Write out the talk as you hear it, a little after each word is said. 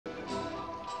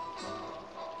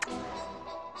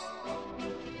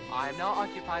I am now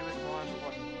occupied with more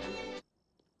important...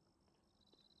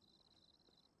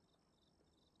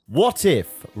 What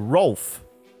if Rolf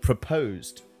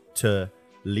proposed to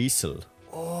Liesl?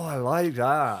 Oh, I like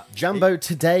that. Jambo,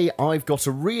 today I've got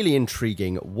a really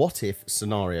intriguing what if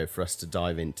scenario for us to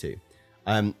dive into.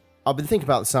 I've been thinking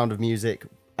about The Sound of Music,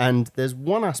 and there's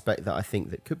one aspect that I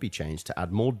think that could be changed to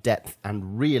add more depth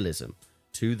and realism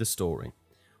to the story.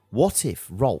 What if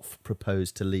Rolf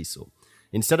proposed to Liesl?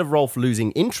 Instead of Rolf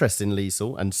losing interest in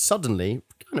Liesl and suddenly,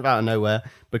 kind of out of nowhere,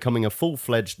 becoming a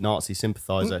full-fledged Nazi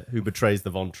sympathizer who betrays the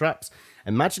Von Trapps,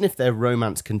 imagine if their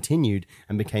romance continued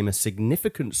and became a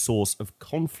significant source of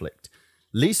conflict.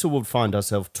 Liesl would find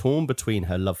herself torn between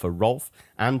her love for Rolf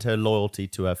and her loyalty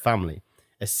to her family.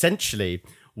 Essentially,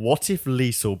 what if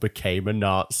Liesl became a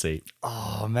Nazi?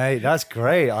 Oh, mate, that's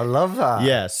great. I love that.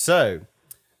 Yeah, so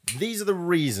these are the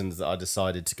reasons that I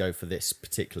decided to go for this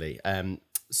particularly.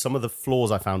 Some of the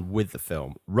flaws I found with the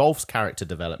film. Rolf's character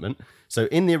development. So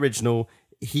in the original,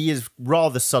 he is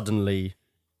rather suddenly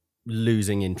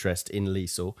losing interest in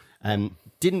Liesl.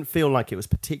 Didn't feel like it was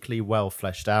particularly well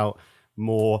fleshed out.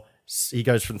 More, he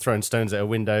goes from throwing stones at a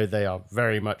window. They are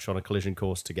very much on a collision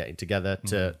course to getting together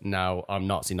to now I'm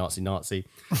Nazi.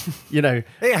 You know,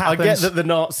 I get that the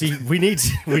Nazi, we need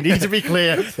to be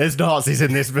clear, there's Nazis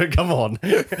in this, but come on.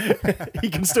 He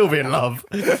can still be in love.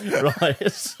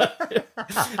 Right.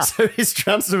 So his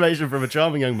transformation from a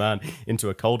charming young man into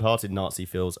a cold-hearted Nazi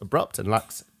feels abrupt and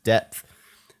lacks depth.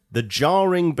 The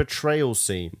jarring betrayal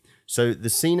scene. So the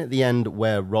scene at the end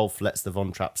where Rolf lets the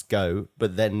Von Trapps go,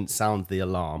 but then sounds the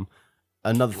alarm.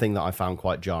 Another thing that I found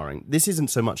quite jarring. This isn't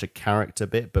so much a character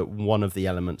bit, but one of the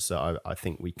elements that I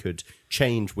think we could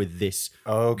change with this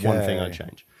one thing I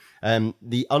change.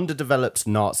 The underdeveloped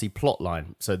Nazi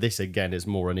plotline. So this, again, is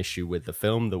more an issue with the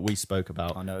film that we spoke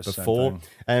about before.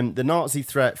 The Nazi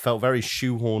threat felt very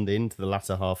shoehorned into the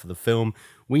latter half of the film.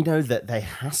 We know that there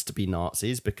has to be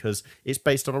Nazis because it's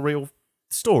based on a real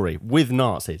story with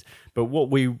Nazis. But what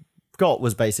we got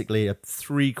was basically a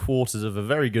 3/4 of a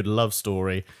very good love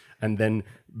story and then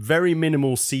very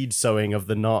minimal seed sowing of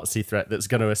the Nazi threat that's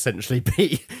going to essentially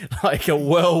be like a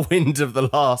whirlwind of the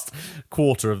last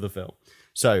quarter of the film.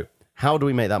 So how do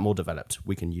we make that more developed?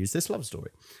 We can use this love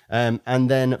story. And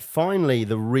then finally,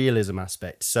 the realism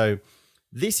aspect. So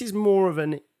this is more of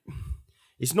an...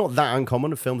 It's not that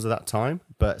uncommon of films of that time,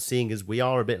 but seeing as we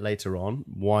are a bit later on,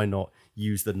 why not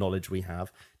use the knowledge we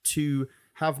have to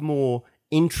have more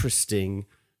interesting,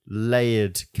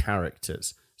 layered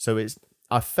characters? So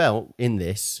I felt in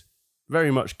this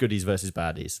very much goodies versus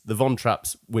baddies. The Von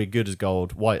Trapps, we're good as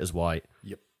gold, white as white.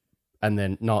 Yep. And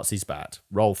then Nazis bad,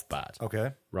 Rolf bad.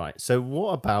 Okay. Right. So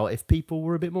what about if people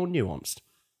were a bit more nuanced?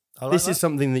 This is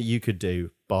something that you could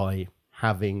do by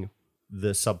having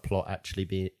the subplot actually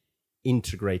be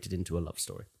integrated into a love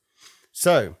story.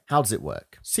 So how does it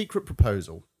work? Secret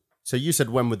proposal. So you said,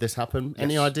 when would this happen? Yes.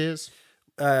 Any ideas?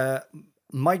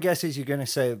 My guess is you're going to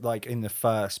say like in the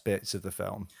first bits of the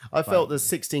film. I felt that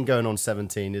 16 going on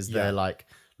 17 is their like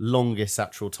longest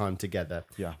actual time together.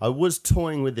 Yeah. I was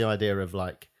toying with the idea of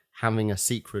like having a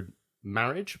secret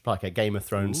marriage, like a Game of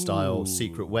Thrones style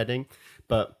secret wedding,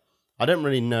 but I don't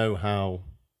really know how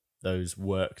those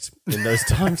worked in those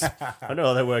times. I know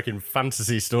how they work in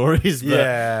fantasy stories,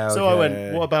 but so I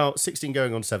went, what about 16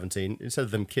 going on 17? Instead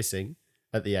of them kissing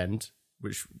at the end,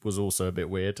 which was also a bit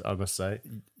weird, I must say.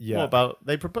 Yeah. What about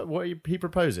he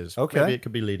proposes? Okay. Maybe it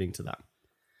could be leading to that.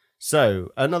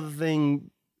 So another thing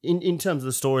in terms of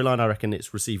the storyline, I reckon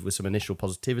it's received with some initial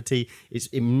positivity.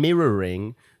 It's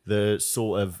mirroring the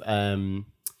sort of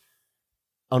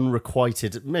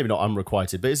unrequited, maybe not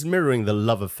unrequited, but it's mirroring the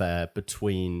love affair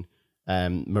between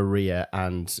Maria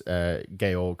and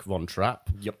Georg von Trapp.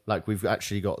 Yep. Like we've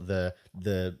actually got the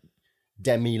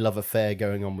demi love affair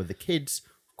going on with the kids.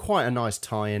 Quite a nice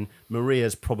tie-in.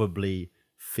 Maria's probably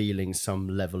feeling some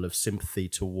level of sympathy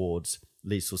towards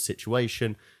Liesl's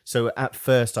situation. So at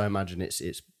first, I imagine it's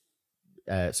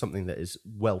something that is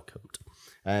welcomed.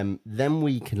 Then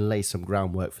we can lay some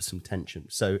groundwork for some tension.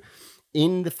 So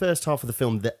in the first half of the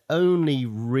film, the only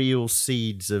real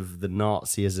seeds of the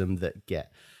Nazism that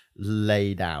get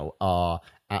laid out are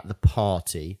at the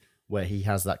party where he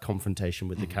has that confrontation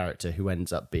with the character who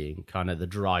ends up being kind of the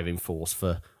driving force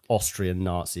for Austrian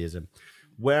Nazism.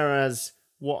 Whereas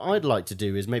what I'd like to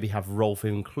do is maybe have Rolf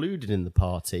included in the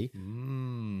party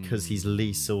because he's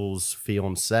Liesl's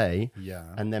fiancé.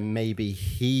 Yeah. And then maybe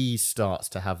he starts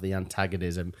to have the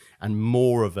antagonism and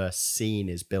more of a scene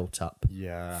is built up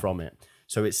from it.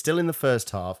 So it's still in the first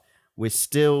half. We're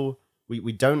still,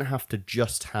 we don't have to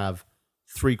just have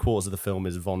 3/4 of the film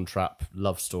is Von Trapp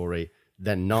love story,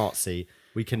 then Nazi.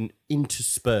 We can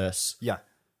intersperse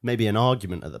maybe an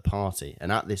argument at the party,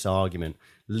 and at this argument,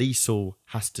 Liesl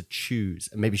has to choose,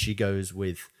 and maybe she goes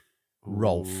with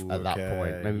Rolf at that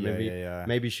point.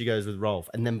 Maybe she goes with Rolf,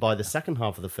 and then by the second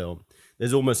half of the film,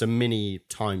 there's almost a mini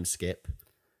time skip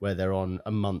where they're on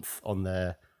a month on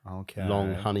their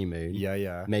long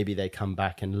honeymoon. Maybe they come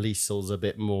back and Liesl's a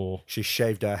bit more. She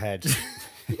shaved her head.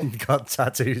 And got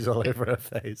tattoos all over her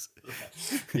face.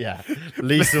 Yeah,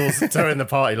 Liesl's towing the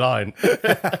party line.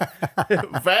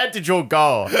 Where did you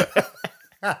go?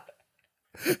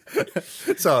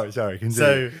 Sorry. Continue.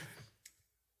 So,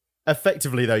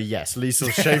 effectively, though, yes,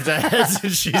 Liesl shaved her head,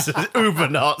 and she's an uber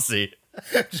Nazi.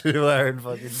 She's wearing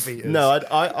fucking beaters. No,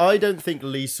 I don't think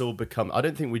Liesl become. I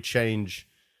don't think we change.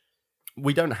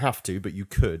 We don't have to, but you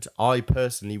could. I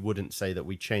personally wouldn't say that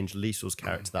we change Liesl's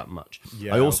character that much.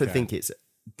 I also think it's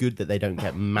good that they don't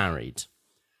get married.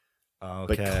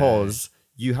 Because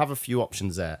you have a few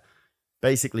options there.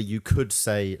 Basically, you could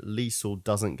say Liesl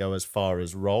doesn't go as far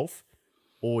as Rolf,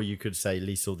 or you could say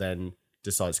Liesl then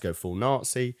decides to go full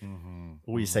Nazi,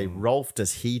 or you say Rolf,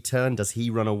 does he turn? Does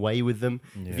he run away with them?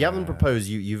 If you haven't proposed,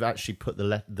 you've actually put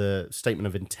the statement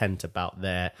of intent about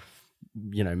their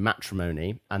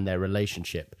matrimony and their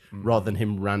relationship, rather than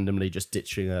him randomly just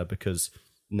ditching her because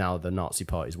now the Nazi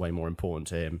party is way more important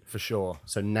to him. For sure.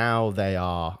 So now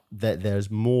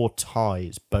there's more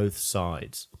ties, both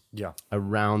sides,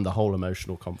 around the whole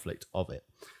emotional conflict of it.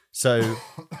 So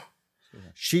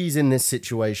she's in this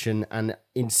situation, and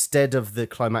instead of the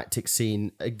climactic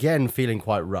scene, again, feeling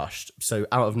quite rushed. So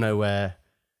out of nowhere,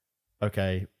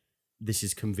 okay, this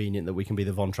is convenient that we can be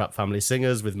the Von Trapp family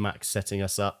singers with Max setting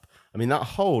us up. I mean, that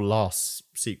whole last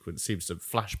sequence seems to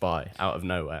flash by out of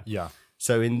nowhere. Yeah.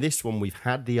 So in this one, we've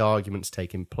had the arguments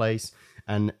taking place,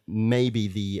 and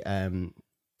maybe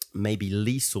maybe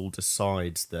Liesl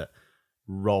decides that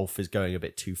Rolf is going a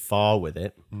bit too far with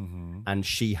it, and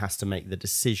she has to make the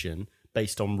decision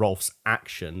based on Rolf's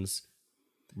actions,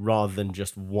 rather than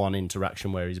just one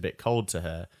interaction where he's a bit cold to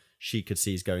her. She could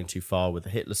see he's going too far with the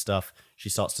Hitler stuff. She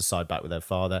starts to side back with her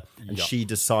father, and she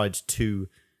decides to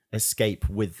escape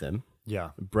with them,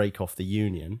 break off the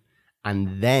union.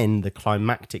 And then the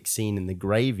climactic scene in the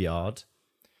graveyard,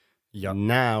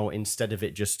 now instead of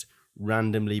it just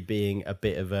randomly being a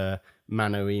bit of a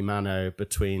mano-y-mano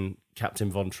between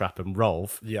Captain Von Trapp and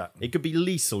Rolf, it could be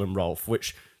Liesl and Rolf,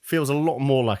 which feels a lot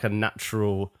more like a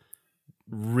natural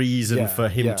reason for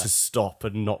him to stop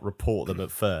and not report them at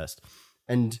first.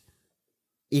 And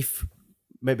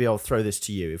maybe I'll throw this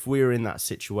to you, if we were in that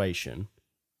situation,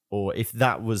 or if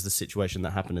that was the situation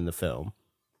that happened in the film,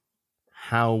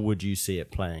 how would you see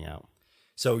it playing out?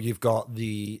 So you've got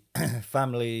the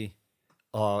family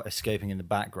are escaping in the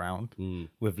background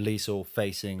with Liesl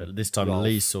facing. But this time Rolf,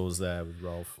 Liesl's there with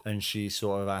Rolf. and she's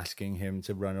sort of asking him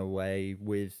to run away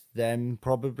with them,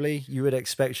 probably. You would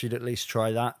expect she'd at least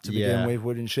try that to begin with,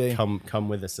 wouldn't she? Come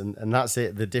with us. And that's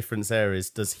it. The difference there is,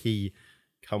 does he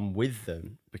come with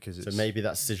them? Because so maybe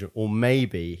that decision, or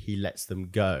maybe he lets them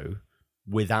go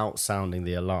without sounding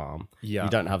the alarm. You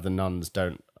don't have the nuns,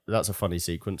 that's a funny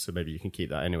sequence, so maybe you can keep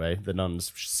that anyway. The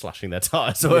nuns slashing their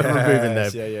tires or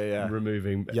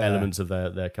removing elements of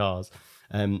their cars.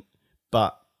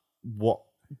 But what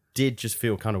did just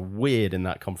feel kind of weird in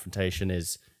that confrontation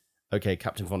is, okay,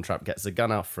 Captain Von Trapp gets the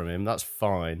gun out from him, that's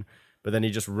fine. But then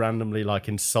he just randomly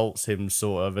insults him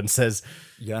sort of and says,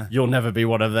 you'll never be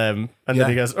one of them. And then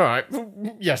he goes, all right,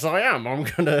 yes, I am. I'm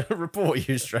going to report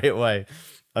you straight away.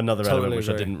 Another element which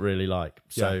I didn't really like.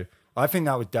 So I think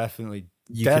that would definitely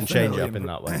can change it up in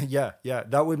that way.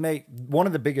 That would make one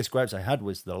of the biggest gripes I had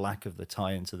was the lack of the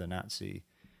tie into the Nazi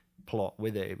plot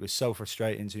with it. It was so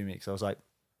frustrating to me because I was like,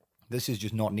 this is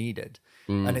just not needed.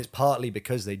 And it's partly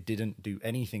because they didn't do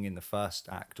anything in the first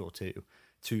act or two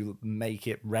to make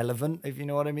it relevant, if you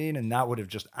know what I mean. And that would have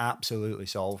just absolutely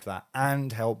solved that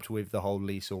and helped with the whole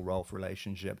Liesl-Rolf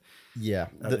relationship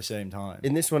at the same time.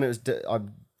 In this one, it was I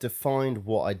defined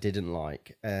what I didn't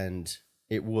like, and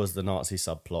it was the Nazi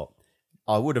subplot.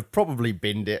 I would have probably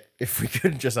binned it if we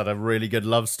could just had a really good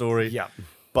love story. Yeah.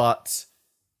 But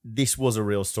this was a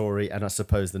real story, and I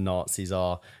suppose the Nazis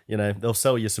are, they'll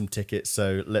sell you some tickets,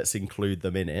 so let's include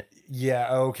them in it.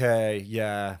 Yeah, okay,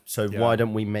 yeah. So why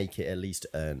don't we make it at least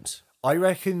earned? I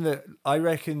reckon that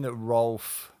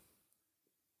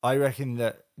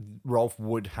Rolf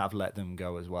would have let them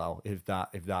go as well if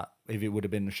it would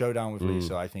have been a showdown with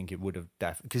Liesl. I think it would have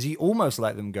definitely, because he almost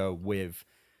let them go with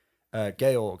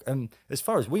Georg, and as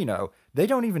far as we know, they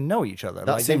don't even know each other.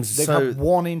 They've had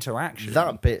one interaction.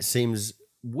 That bit seems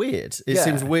weird. It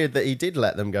seems weird that he did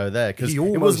let them go there, because it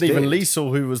wasn't even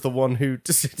Liesl who was the one who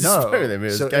decided to stay with him. It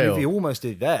was Georg. If he almost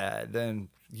did there, then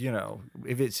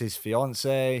if it's his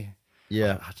fiance,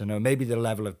 Yeah. I don't know, maybe the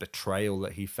level of betrayal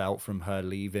that he felt from her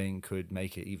leaving could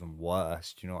make it even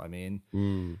worse. Do you know what I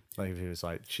mean? Like if he was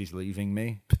like, she's leaving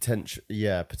me. Potentially.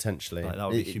 Like, that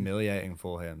would be humiliating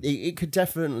for him. It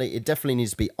definitely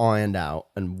needs to be ironed out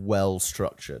and well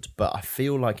structured, but I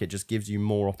feel like it just gives you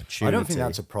more opportunity. I don't think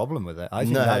that's a problem with it. I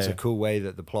think that's a cool way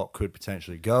that the plot could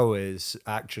potentially go. Is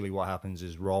actually what happens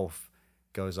is Rolf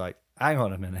goes like, hang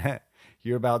on a minute,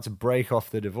 you're about to break off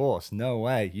the divorce. No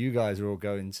way. You guys are all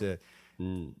going to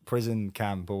prison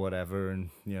camp or whatever, and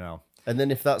you know. And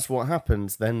then if that's what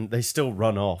happens, then they still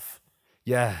run off.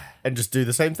 Yeah. And just do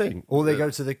the same thing. Or they go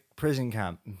to the prison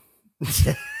camp.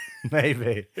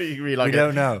 Maybe. We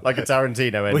don't know. Like a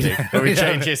Tarantino ending, where we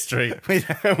change history. we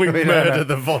we murder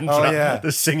the Von Trapp, yeah.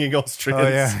 the singing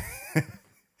Austrians. Oh,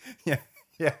 yeah.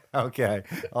 Yeah. Okay.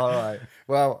 All right.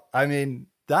 Well, I mean,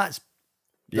 that's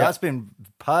been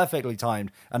perfectly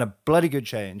timed and a bloody good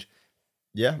change.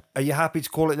 Yeah. Are you happy to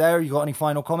call it there? You got any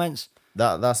final comments?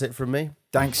 That's it from me.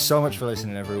 Thanks so much for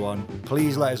listening, everyone.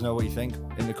 Please let us know what you think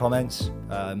in the comments.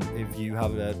 If you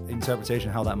have an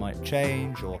interpretation how that might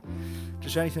change or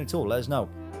just anything at all, let us know.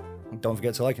 Don't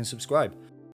forget to like and subscribe.